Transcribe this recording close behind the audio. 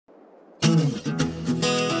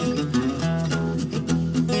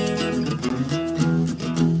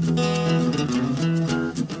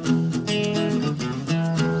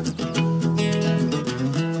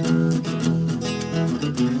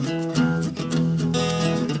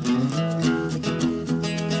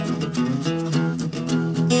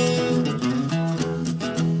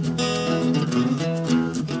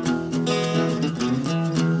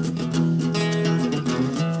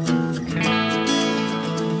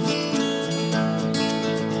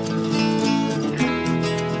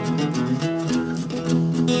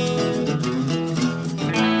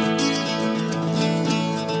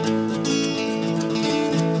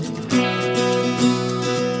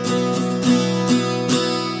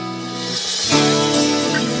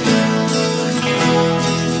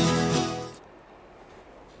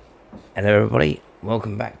Hello everybody,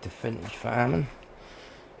 welcome back to Vintage Farming.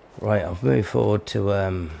 Right, I've moved forward to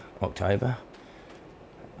October.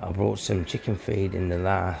 I brought some chicken feed in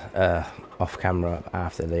the off camera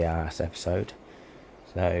after the last episode,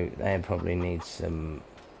 so they probably need some,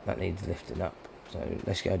 that needs lifting up. So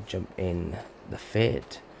let's go jump in the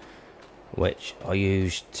fit, which I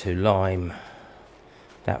used to lime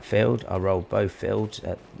that field. I rolled both fields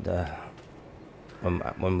at the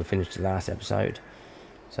when we finished the last episode.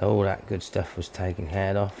 So all that good stuff was taken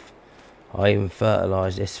care of. I even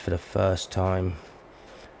fertilised this for the first time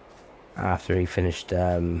after he finished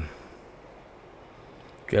drilling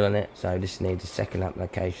it. So this needs a second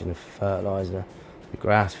application of fertiliser. The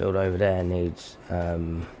grass field over there needs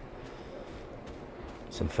some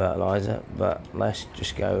fertiliser, but let's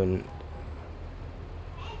just go and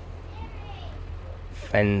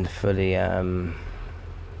fend for the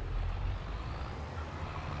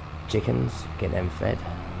chickens, get them fed.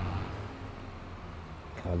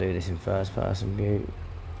 Can I do this in first person view?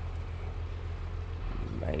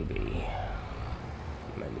 Maybe,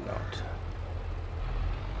 maybe not.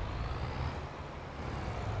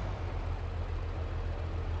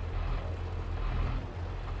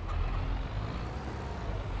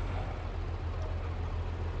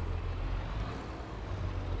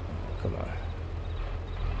 Come on.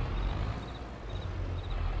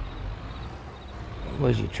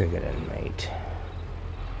 Where's your trigger then, mate?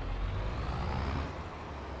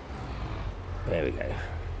 There we go.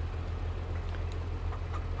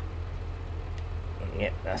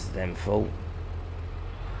 Yep, that's them full.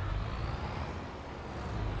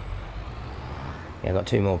 Yeah, I've got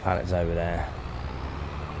 2 more pallets over there.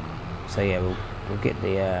 So yeah, we'll get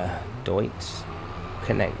the Deutz,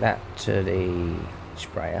 connect that to the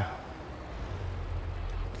sprayer,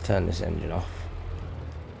 turn this engine off,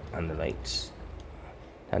 and the lights.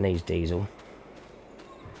 That needs diesel.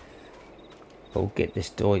 We'll get this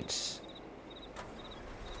Deutz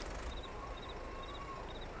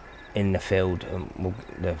in the field, and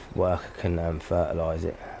the worker can fertilise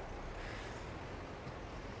it.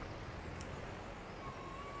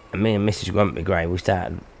 And me and Mrs. Grumpy Grey, we're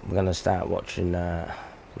gonna start watching.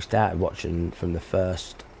 We started watching from the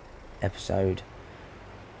first episode,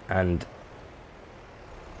 and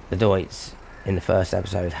the Deutz in the first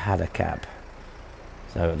episode had a cab.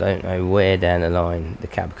 So I don't know where down the line the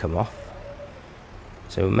cab come off.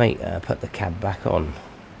 So we might put the cab back on.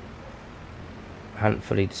 I haven't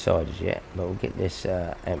fully decided yet, but we'll get this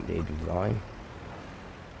emptied with lime.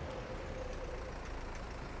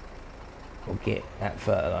 We'll get that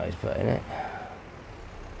fertiliser put in it.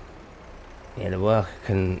 Yeah, the worker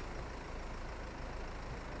can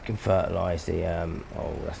fertilise the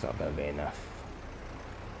oh, that's not going to be enough.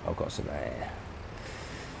 I've got some air.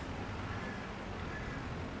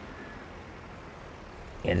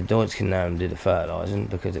 Yeah, the Deutz can do the fertilising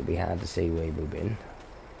because it'll be hard to see where we've been.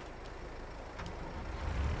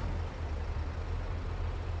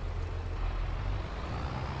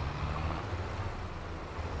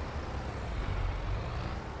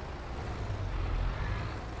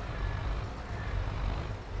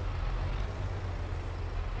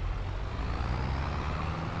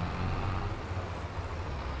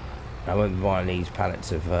 I won't be buying these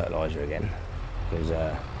pallets of fertiliser again because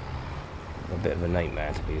a bit of a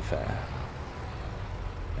nightmare, to be fair.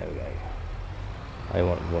 There we go. I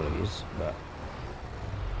wanted one of these, but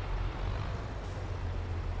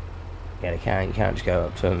yeah, you can't just go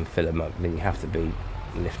up to them and fill them up. Then you have to be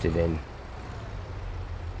lifted in.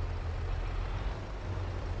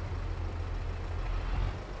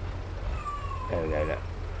 There we go. Look.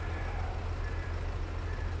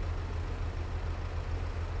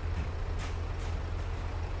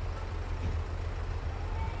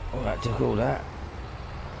 Well, that took all that.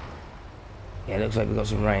 Yeah, looks like we've got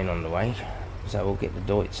some rain on the way, so we'll get the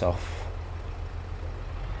Deutz off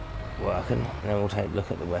working, and then we'll take a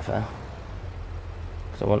look at the weather.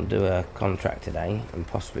 So I want to do a contract today and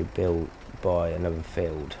possibly buy another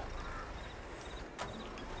field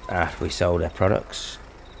after we sold our products.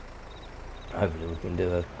 Hopefully we can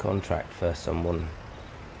do a contract for someone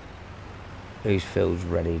whose field's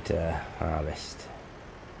ready to harvest.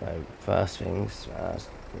 So first things first,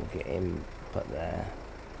 we'll get him put there.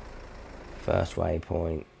 First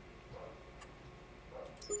waypoint.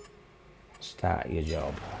 Start your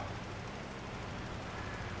job.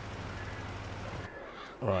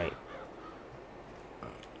 Right.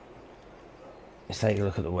 Let's take a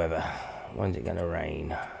look at the weather. When's it going to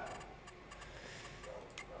rain?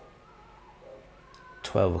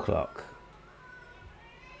 12 o'clock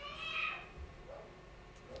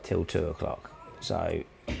till 2 o'clock. So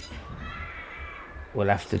we'll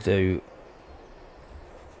have to do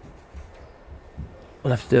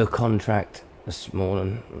a contract this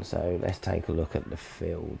morning. So let's take a look at the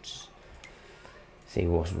fields, see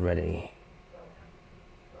what's ready.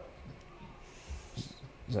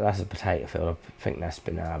 So that's a potato field. I think that's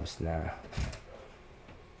been harvested now.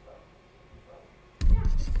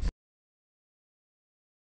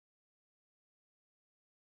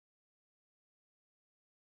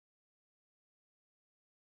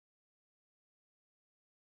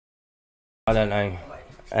 I don't know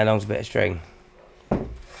how long's a bit of string.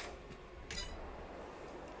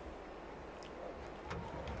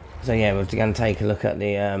 So yeah, we're going to take a look at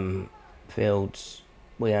the fields.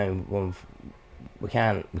 We own one. We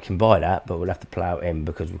can buy that, but we'll have to plough it in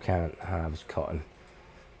because we can't harvest cotton.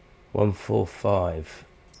 145.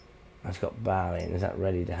 That's got barley in. Is that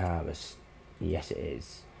ready to harvest? Yes, it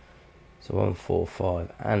is. So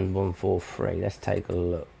 145 and 143. Let's take a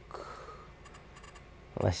look.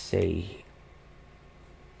 Let's see.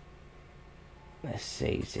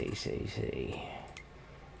 See.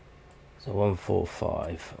 So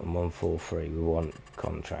 145 and 143. We want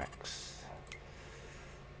contracts.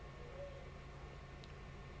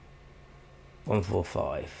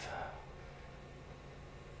 145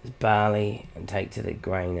 is barley and take to the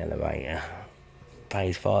grain elevator.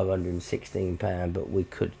 Pays £516, but we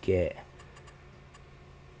could get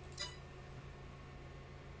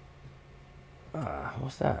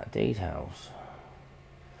what's that? Details.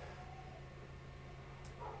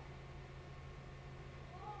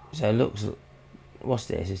 So it looks, what's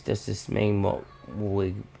this? Does this mean what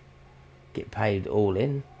we get paid all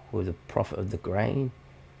in with the profit of the grain?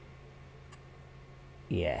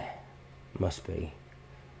 Yeah, must be.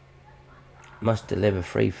 Must deliver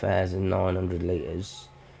 3,900 litres.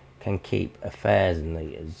 Can keep 1,000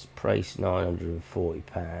 litres. Price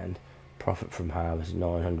 £940. Profit from harvest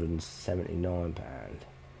 £979.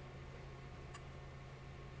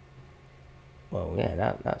 Well, yeah,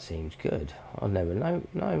 that seems good. I've never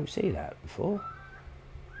see that before.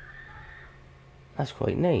 That's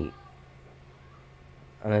quite neat.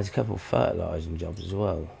 And there's a couple of fertilising jobs as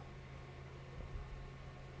well.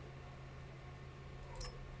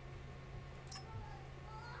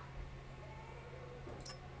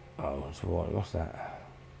 Oh, it's what? What's that?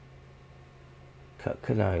 Cut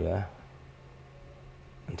canola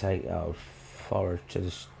and take forage to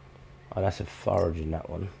the. Oh, that's a forage in that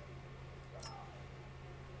one.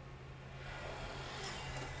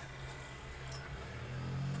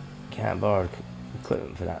 Can't borrow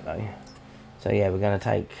equipment for that though. So yeah, we're going to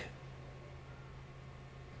take.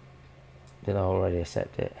 Did I already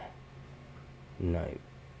accept it? No.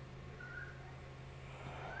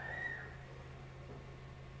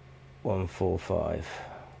 145.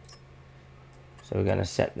 So we're going to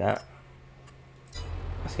set that.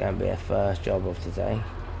 That's going to be our first job of today.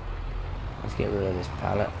 Let's get rid of this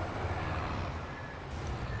pallet.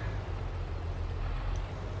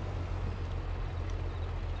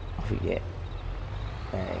 Off we get.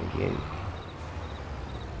 Thank you.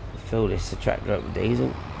 Fill this tractor up with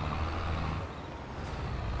diesel.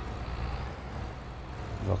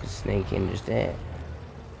 If I could sneak in just there.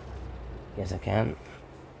 Yes, I can.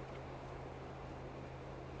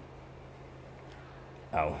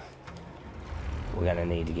 Oh, we're going to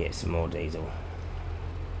need to get some more diesel.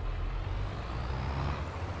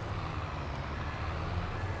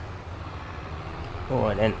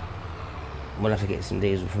 Alright then, we'll have to get some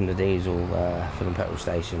diesel from the for the petrol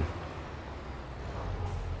station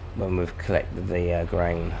when we've collected the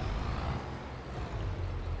grain.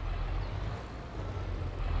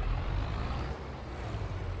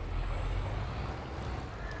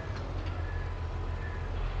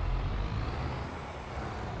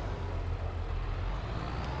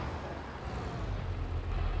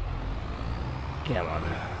 Come on.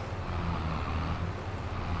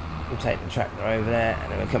 We'll take the tractor over there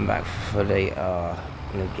and then we'll come back for the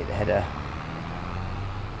and then get the header.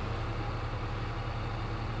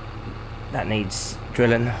 that needs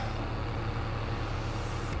drilling.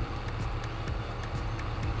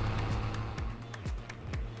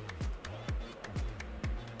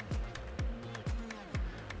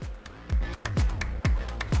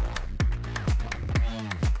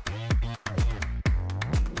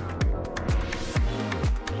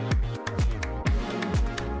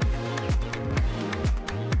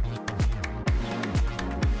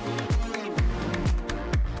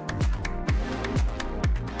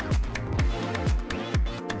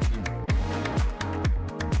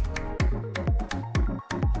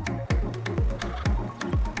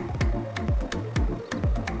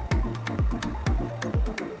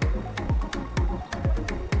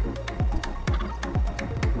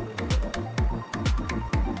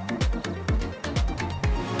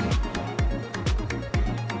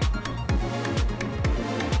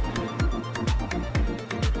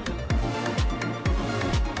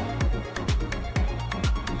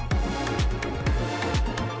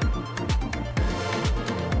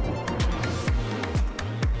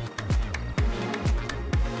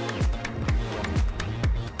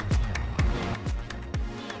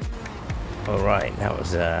 Alright, that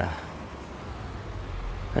was that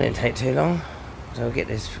didn't take too long. So we'll get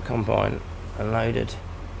this combine unloaded,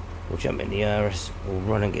 we'll jump in the Urus, we'll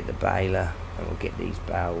run and get the baler, and we'll get these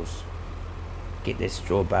bales, get this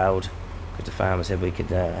straw baled, because the farmer said we could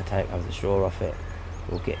take off the straw off it.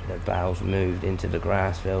 We'll get the bales moved into the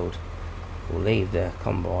grass field. We'll leave the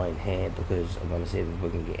combine here because I want to see if we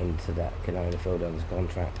can get into that canola field under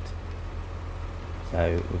contract.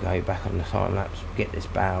 So we'll go back on the time lapse, get this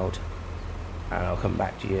baled, and I'll come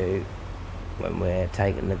back to you when we're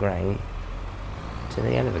taking the grain to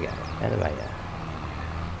the elevator.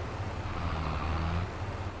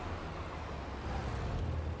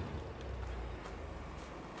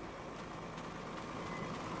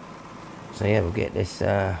 So yeah, we'll get this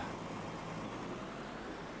out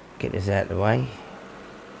of the way.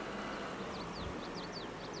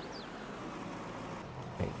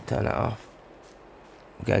 Turn it off.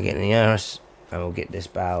 We'll go get in the Urus and we'll get this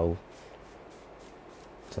bale.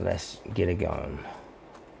 So let's get it going.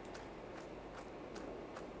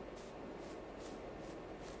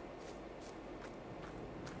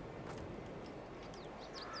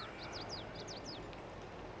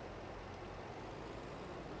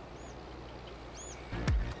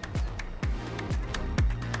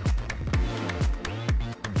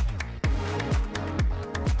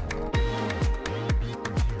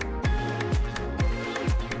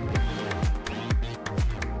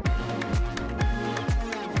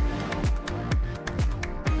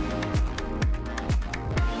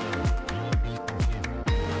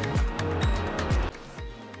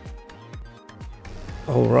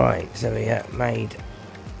 Alright, so we made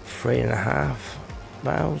 3.5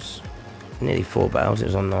 bales, nearly 4 bales. It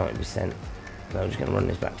was on 90%. So I'm just going to run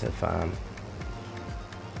this back to the farm.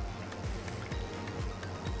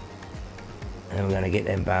 And then we're going to get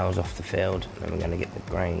them bales off the field, and then we're going to get the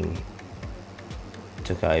grain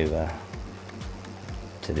took over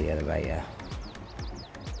to the elevator.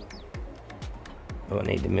 But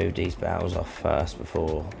I need to move these bales off first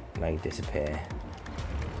before they disappear.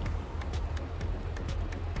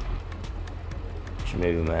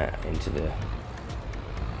 Move them out into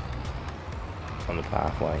on the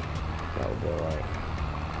pathway. That will be alright.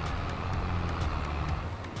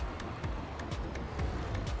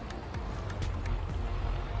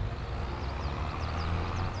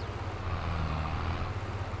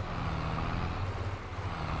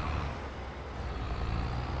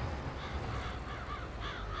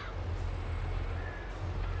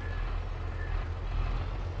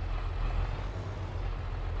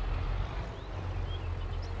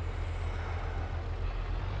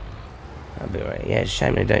 That'll be right. Yeah, it's a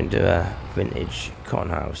shame they don't do a vintage cotton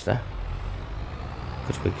harvester,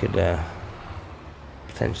 because we could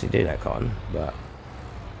potentially do that cotton, but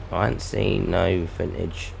I haven't seen no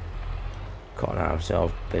vintage cotton harvester.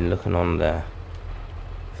 I've been looking on the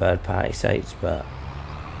third party sites, but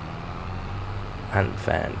I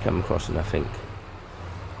haven't come across nothing,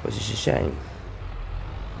 which is a shame.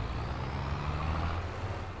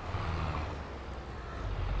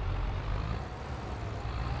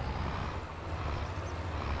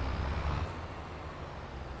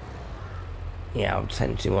 Yeah, I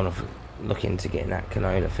potentially want to look into getting that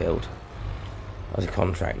canola field as a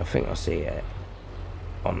contract. I think I see it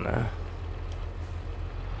on there.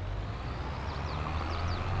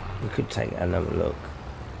 We could take another look.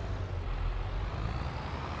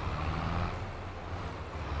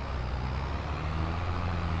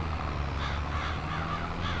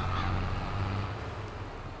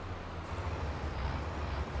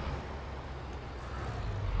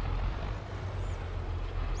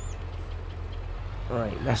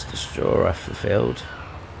 Right, that's the straw off the field.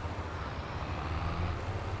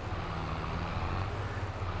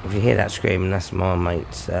 If you hear that screaming, that's my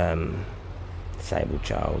mate's disabled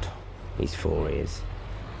child. He's 4 years.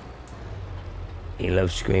 He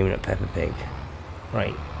loves screaming at Peppa Pig.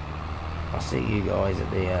 Right, I'll see you guys at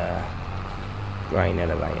the grain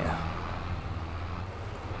elevator.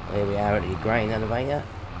 Here we are at the grain elevator.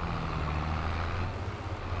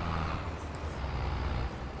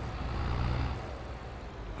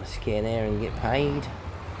 Let's get in there and get paid.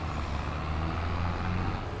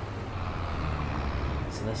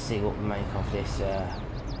 So let's see what we make off this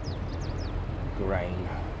grain.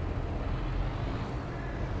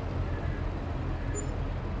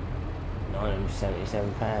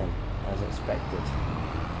 £977 as expected.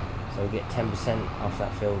 So we get 10% off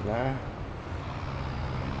that field now.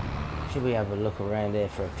 Should we have a look around here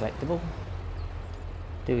for a collectible?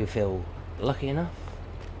 Do we feel lucky enough?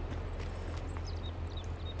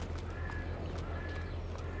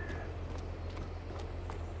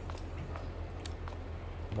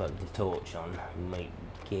 Put the torch on and make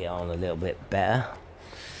get on a little bit better.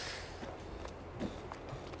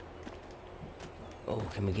 Oh,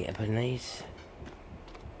 can we get up in these?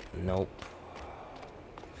 Nope.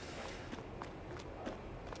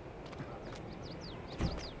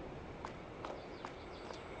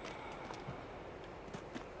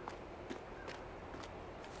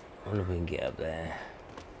 I wonder if we can get up there.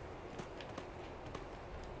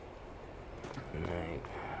 No.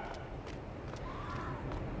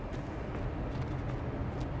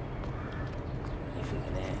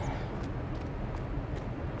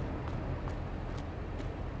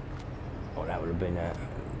 Oh, that would have been a...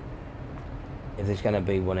 If there's going to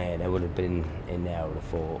be one here, there would have been in there, I would have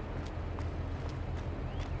thought.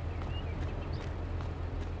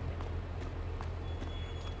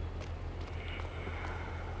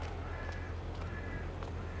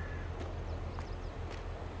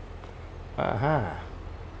 Aha.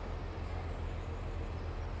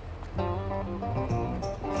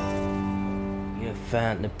 You've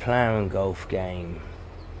found the ploughing golf game.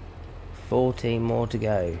 14 more to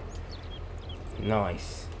go.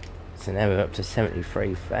 Nice. So now we're up to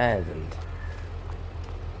 73,000.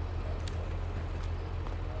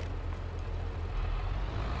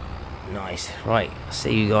 Nice. Right,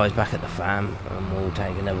 see you guys back at the farm and we'll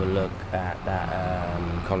take another look at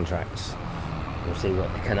that contracts. We'll see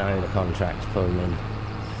what the canola contract's pulling in.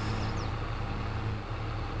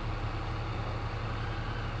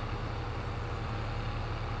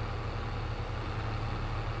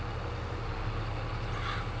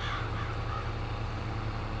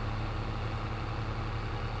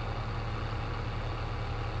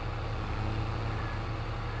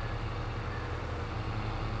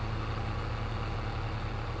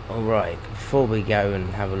 Alright, before we go and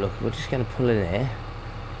have a look, we're just going to pull in here.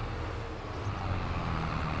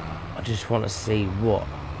 I just want to see what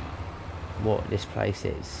this place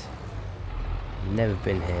is. Never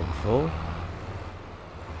been here before.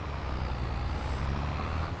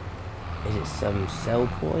 Is it some sell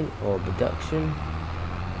point or production?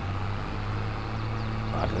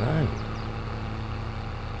 I don't know.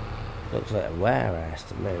 Looks like a warehouse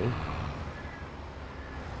to me.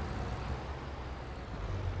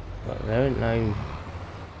 But there ain't no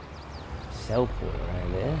sell point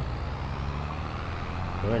around here.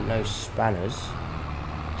 There ain't no spanners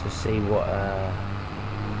to see what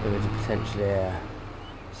if it's potentially a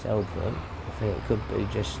sell point. I think it could be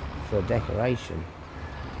just for decoration.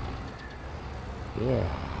 Yeah.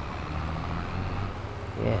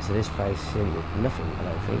 Yeah, so this place isn't nothing, I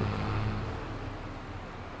don't think.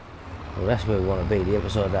 Well, that's where we want to be, the other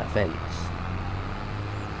side of that fence.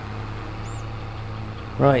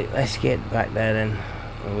 Right, let's get back there then,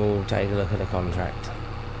 and we'll take a look at the contract.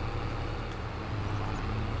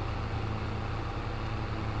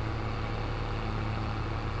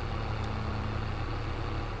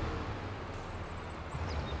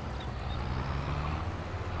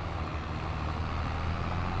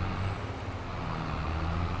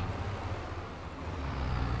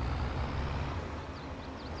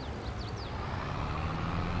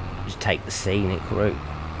 Just take the scenic route.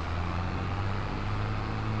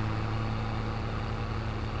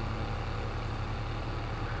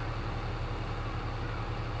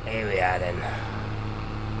 Here we are then.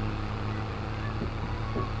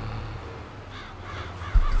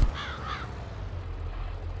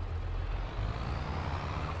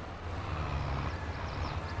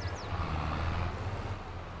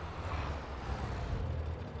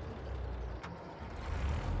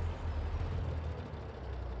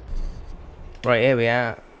 Right, here we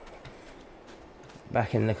are.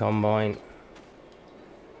 Back in the combine.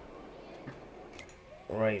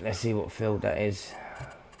 Right, let's see what field that is.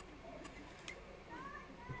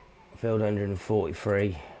 Field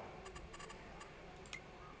 143.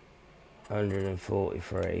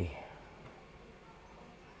 143.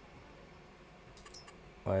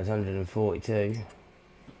 Well, it's 142.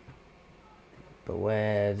 But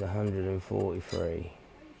where's 143?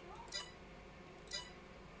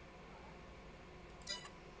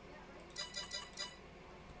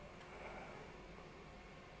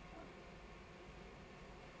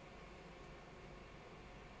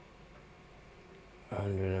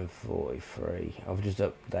 I've just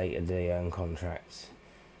updated the contracts.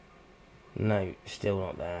 No, still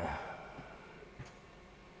not there.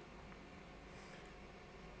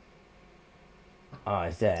 Ah,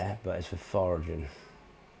 it's there, but it's for foraging.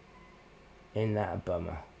 Isn't that a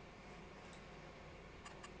bummer?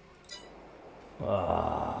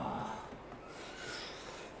 Ah.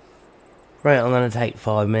 Right, I'm going to take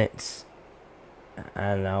 5 minutes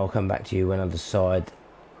and I'll come back to you when I decide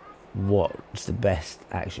what's the best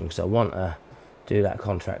action, because I want to do that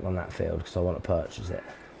contract on that field because I want to purchase it.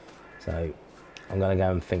 So I'm going to go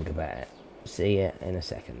and think about it. See you in a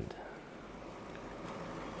second.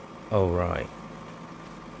 Alright.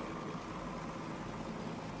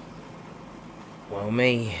 Well,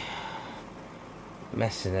 me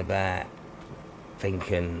messing about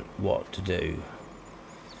thinking what to do.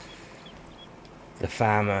 The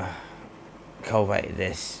farmer cultivated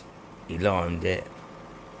this, he limed it,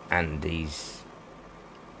 and he's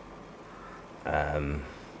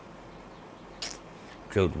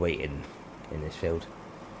drilled wheat in this field.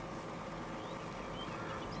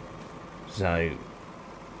 So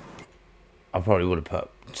I probably would have put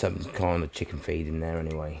some kind of chicken feed in there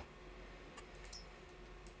anyway.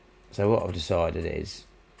 So what I've decided is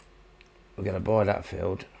we're going to buy that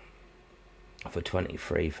field for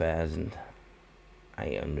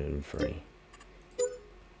 23,803.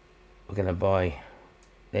 We're going to buy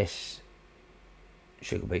this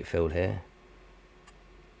sugar beet field here.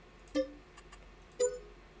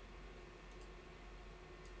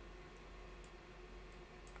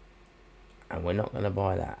 And we're not going to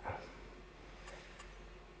buy that.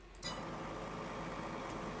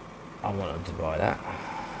 I wanted to buy that.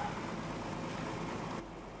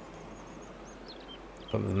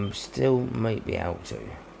 But we still might be able to.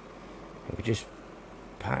 If we just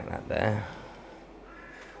pack that there.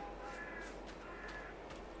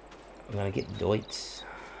 I'm going to get Deutz.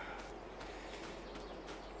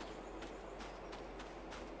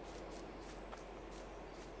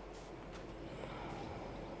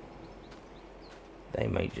 They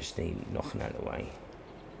may just need knocking out of the way.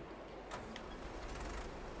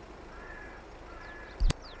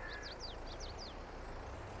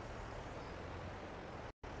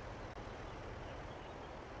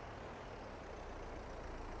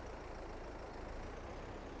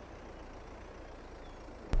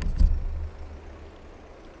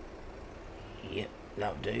 Yep,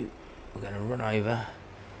 that'll do. We're going to run over.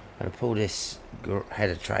 I'm going to pull this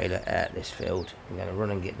header trailer out this field. We're going to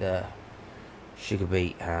run and get the sugar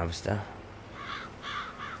beet harvester.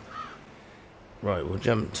 Right, we'll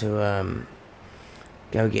jump to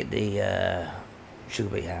go get the sugar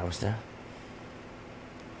beet harvester,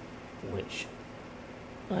 which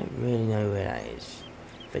I don't really know where that is.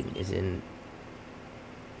 I think it's in.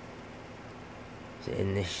 Is it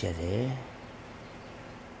in this shed here?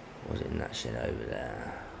 Or was it in that shed over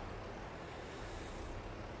there?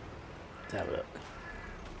 Let's have a look.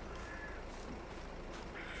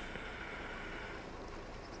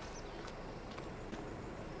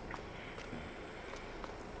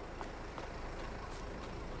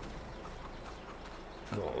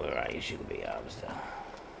 Go on, where are you, sugar beet harvester?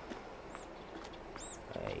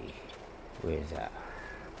 Hey, where's that?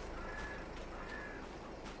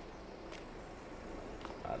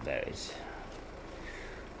 Oh, there it is.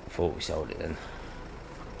 I thought we sold it then.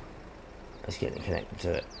 Let's get it connected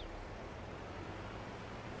to it.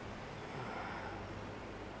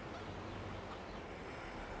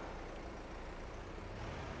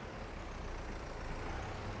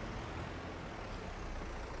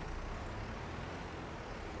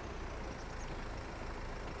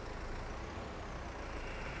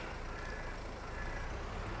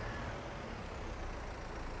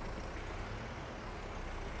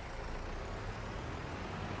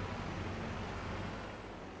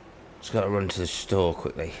 Just got to run to the store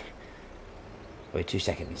quickly. Wait 2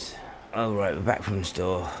 seconds. Alright, we're back from the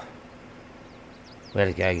store. We had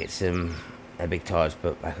to go get some big tyres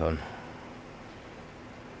put back on.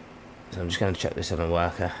 So I'm just going to chuck this on a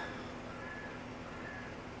worker.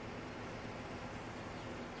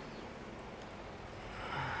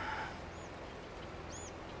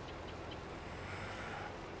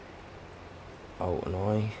 bolt and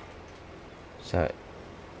eye, so it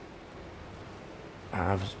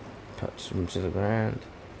halves puts them to the ground.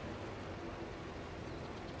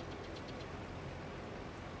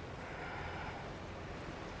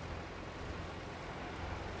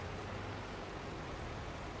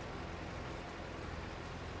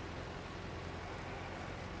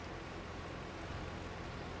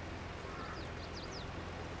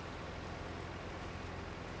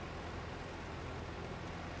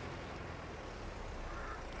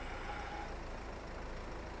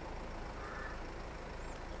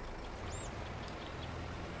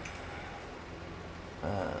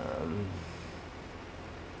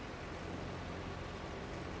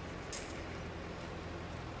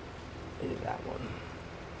 Do that one.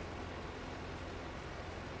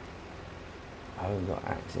 I haven't got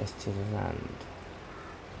access to the land.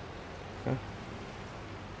 Huh?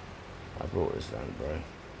 I brought this land, bro.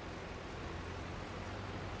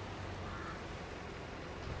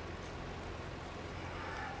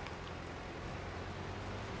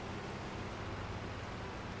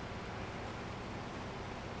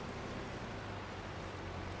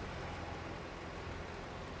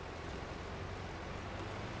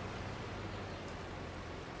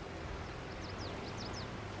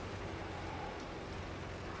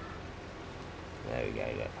 There we go,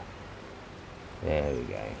 look. There we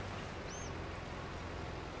go.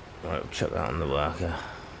 Right, we'll chuck that on the worker.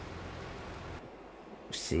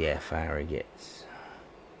 See how far he gets.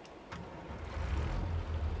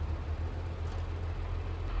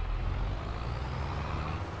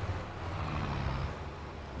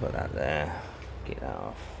 Put that there. Get that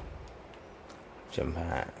off. Jump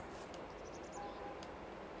out.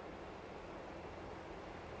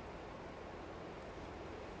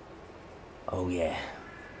 Oh yeah,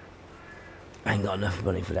 I ain't got enough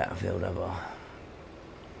money for that field, have I?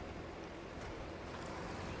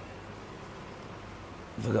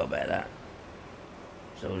 Forgot about that.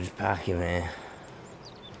 So we'll just park him here.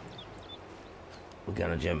 We're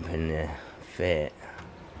gonna jump in there, fit,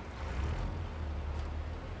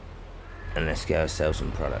 and let's go sell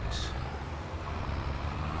some products.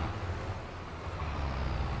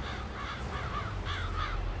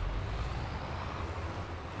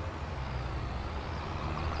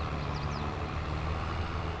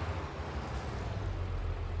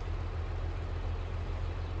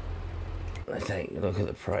 Let's take a look at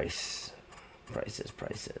the price. Prices.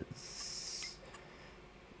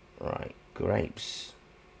 Right, grapes.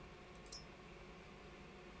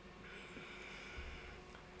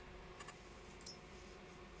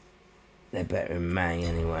 They're better in May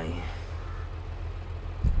anyway.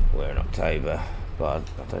 We're in October, but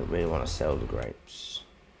I don't really want to sell the grapes.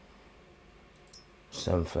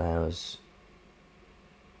 Sunflowers.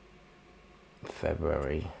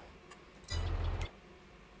 February.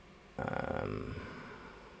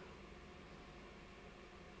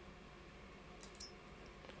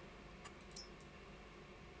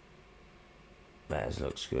 Theirs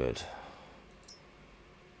looks good.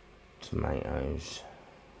 Tomatoes.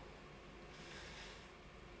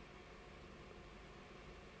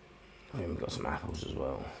 I think we've got some apples as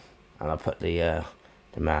well. And I put the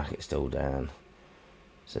market stall down.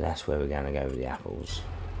 So that's where we're going to go with the apples.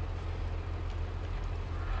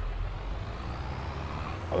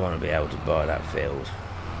 I want to be able to buy that field.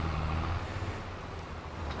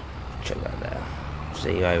 Check that there.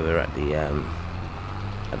 See you over at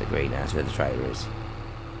the greenhouse where the trailer is.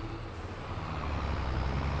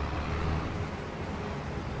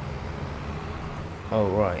 Oh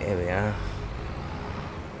right, here we are.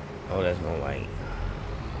 Oh, there's my weight.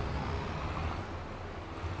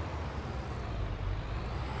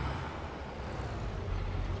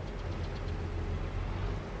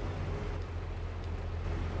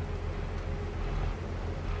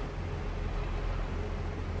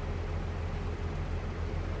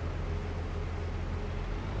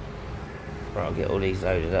 Right, I'll get all these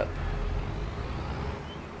loaded up,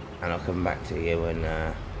 and I'll come back to you when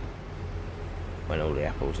all the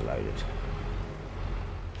apples are loaded.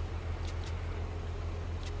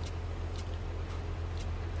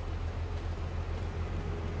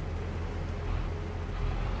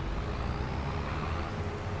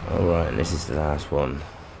 Alright, and this is the last one.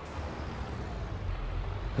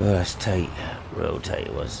 Oh, that's tight. Real tight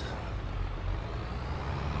it was.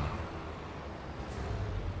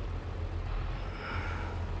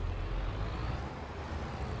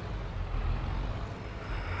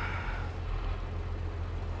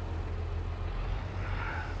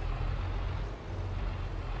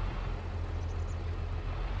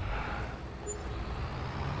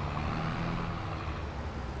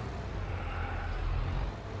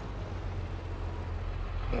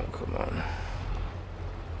 Oh, come on.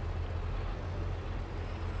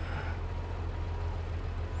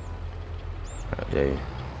 do.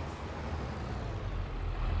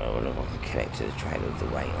 I wonder if I can connect to the trailer with the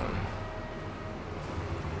weight on.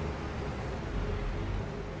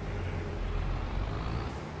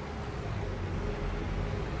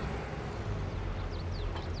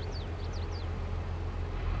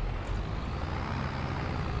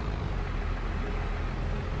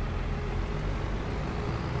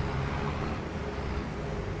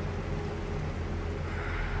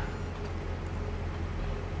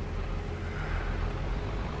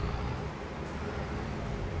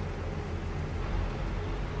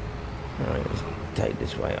 Alright, let's take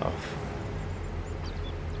this weight off.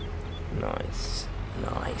 Nice,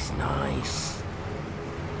 nice, nice.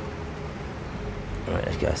 Alright,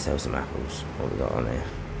 let's go sell some apples. What have we got on here?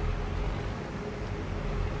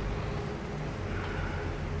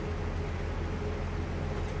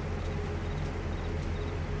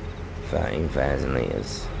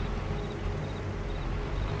 $13,000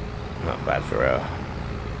 Not bad for our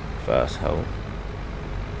first hole.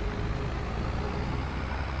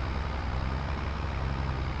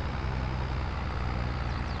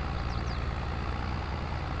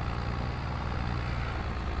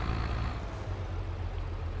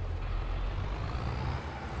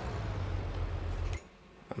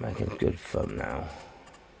 I'm making good fun now.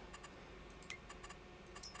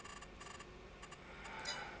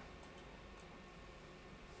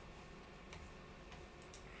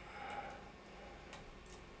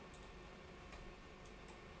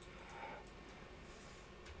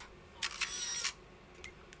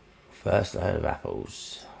 First load of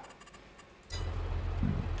apples.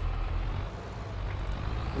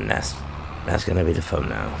 And that's going to be the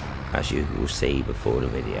thumbnail, as you will see before the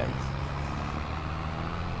video.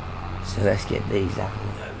 So let's get these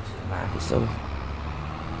apples over to the market stall.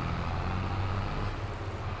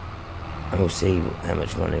 And we'll see how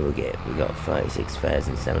much money we'll get. We got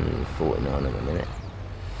 36,749 in a minute.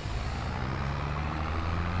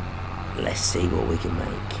 Let's see what we can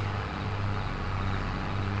make.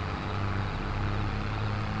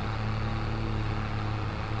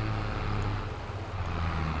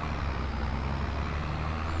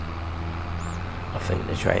 I think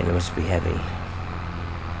the trailer must be heavy.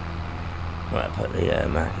 Right, put the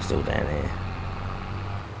market stall down here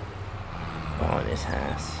behind this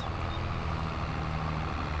house.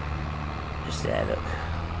 Just there, look.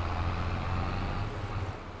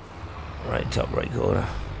 Right, top right corner.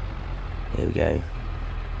 Here we go.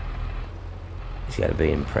 It's going to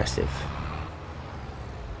be impressive.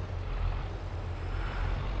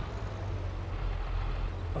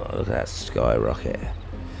 Oh, look at that skyrocket.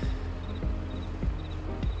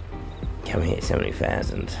 Can we hit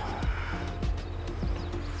 70,000?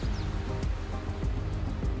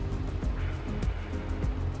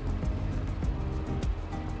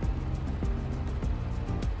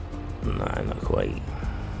 No, not quite.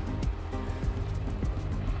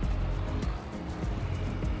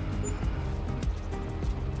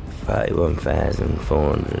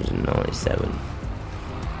 $31,497.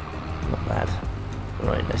 Not bad.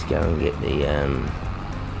 Right, let's go and get the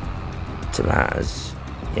tomatoes.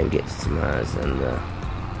 Yeah, we get the tomatoes and the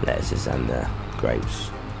lettuces and the grapes.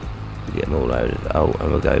 We get them all loaded. Oh, and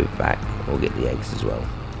we'll go back. We'll get the eggs as well.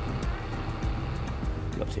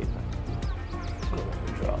 Got 2 packs.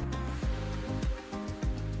 Drop.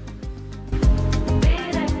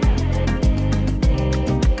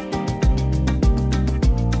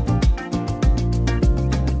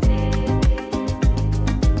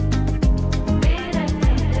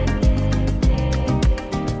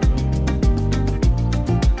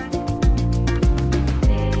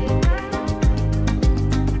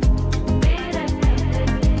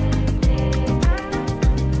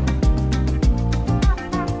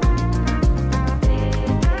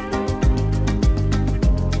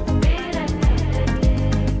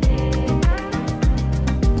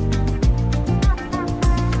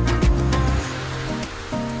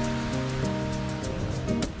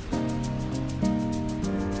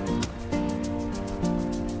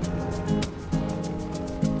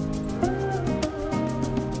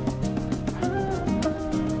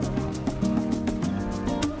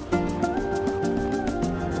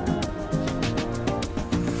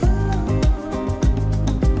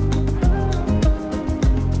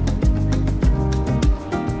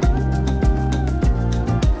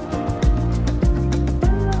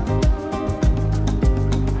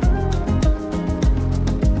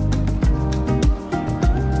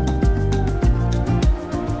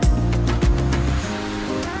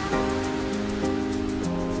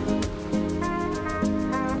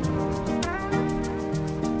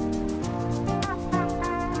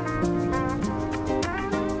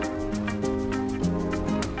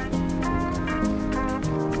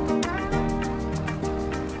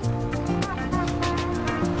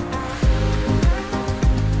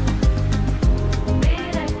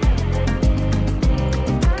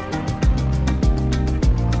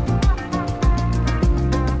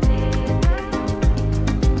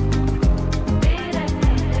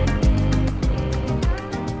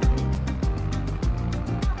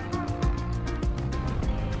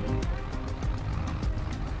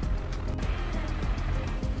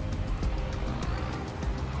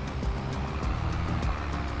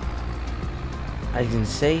 As you can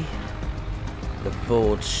see, the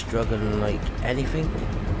Ford's struggling like anything.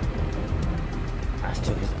 That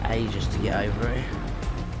took us ages to get over it.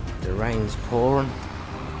 The rain's pouring.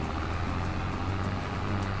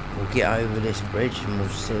 We'll get over this bridge and we'll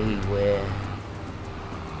see where.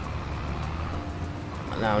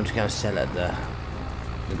 Now I'm just going to sell at the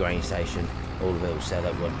grain station. All of it will sell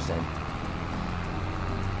at once then.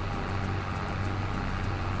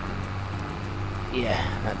 Yeah,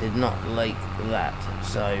 that did not like that,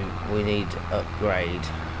 so we need to upgrade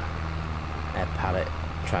our pallet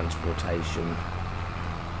transportation.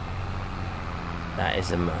 That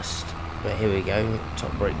is a must. But here we go,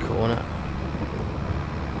 top right corner.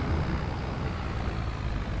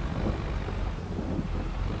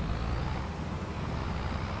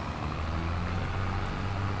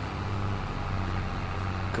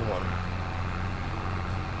 Come on.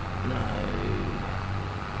 No.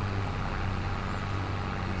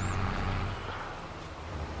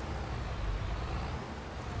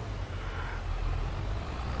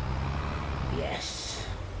 Yes.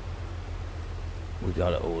 We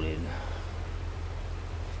got it all in.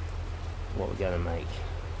 What we're going to make.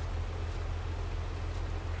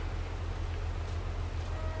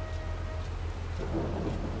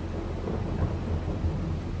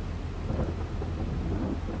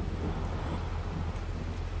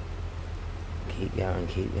 Keep going,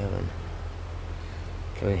 keep going.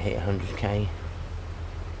 Can we hit 100k?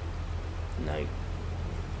 No.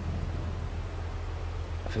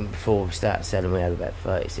 I think before we started selling we had about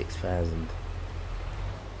 36,000.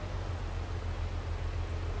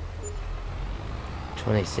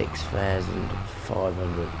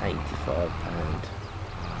 £26,585.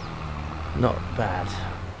 Not bad.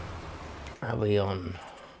 Are we on?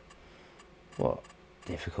 What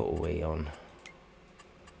difficult are we on?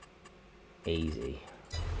 Easy.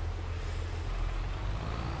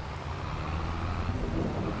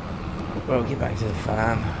 Well, we'll get back to the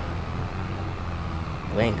farm.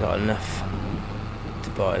 We ain't got enough to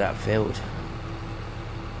buy that field,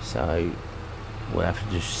 so we'll have to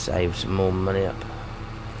just save some more money up.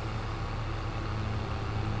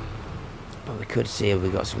 But we could see if we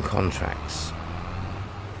got some contracts.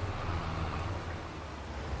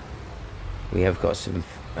 We have got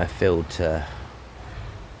a field to.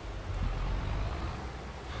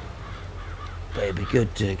 But it'd be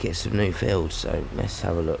good to get some new fields, so let's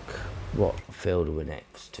have a look. What field are we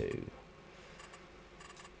next to?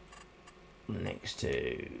 Next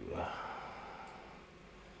to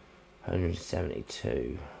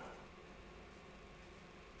 172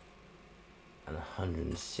 and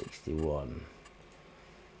 161.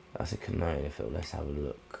 That's a canola field. Let's have a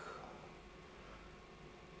look.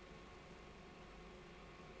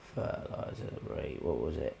 Fertilizer rate, what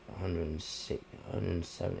was it? 106,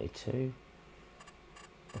 172?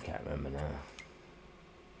 I can't remember now.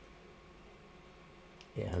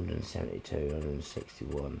 Yeah, 172,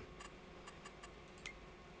 161.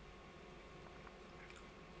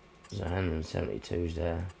 So 172's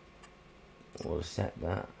there. We'll set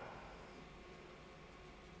that.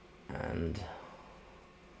 And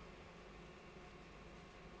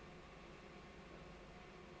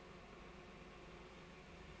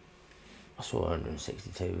I saw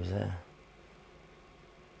 162 was there.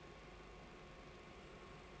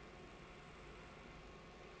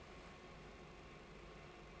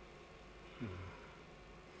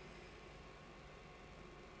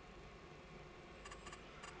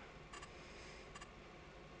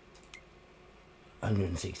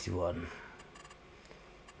 $161,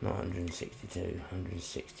 not 162,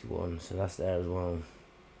 161, so that's there as well.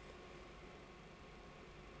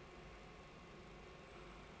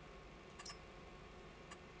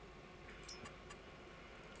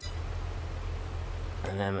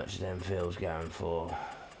 And how much them fields going for?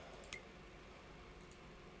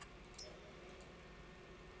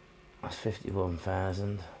 That's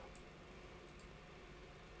 51,000.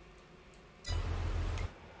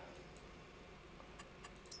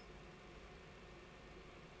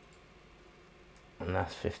 And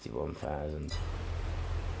that's 51,000.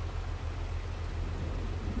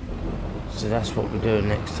 So that's what we're doing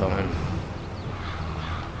next time.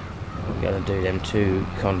 We're going to do them 2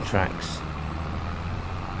 contracts.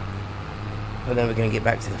 And then we're going to get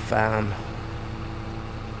back to the farm.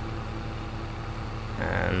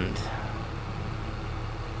 And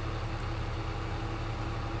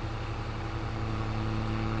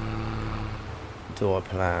do I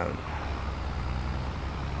plan?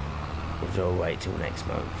 Or do I wait till next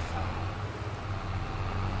month?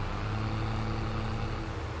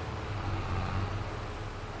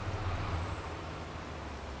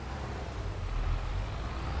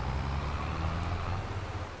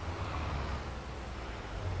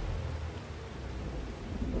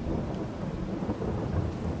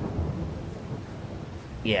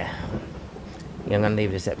 yeah, I'm gonna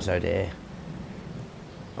leave this episode here.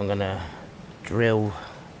 I'm gonna drill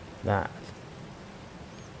that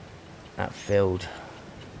field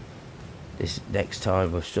this next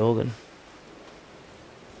time with sorghum.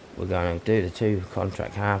 We're going to do the 2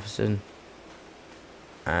 contract harvesting,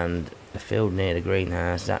 and the field near the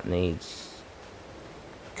greenhouse that needs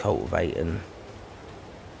cultivating.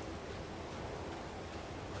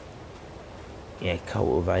 Yeah,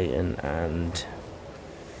 cultivating and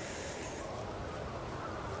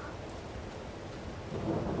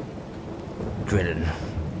drilling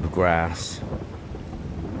with grass.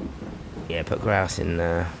 Yeah, put grass in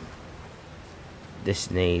there.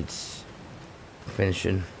 This needs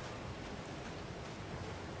finishing.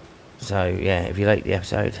 So yeah, if you like the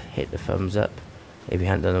episode, hit the thumbs up. If you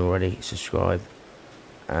haven't done already, subscribe.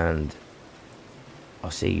 And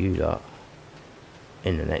I'll see you lot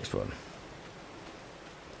in the next one.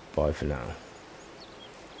 Bye for now.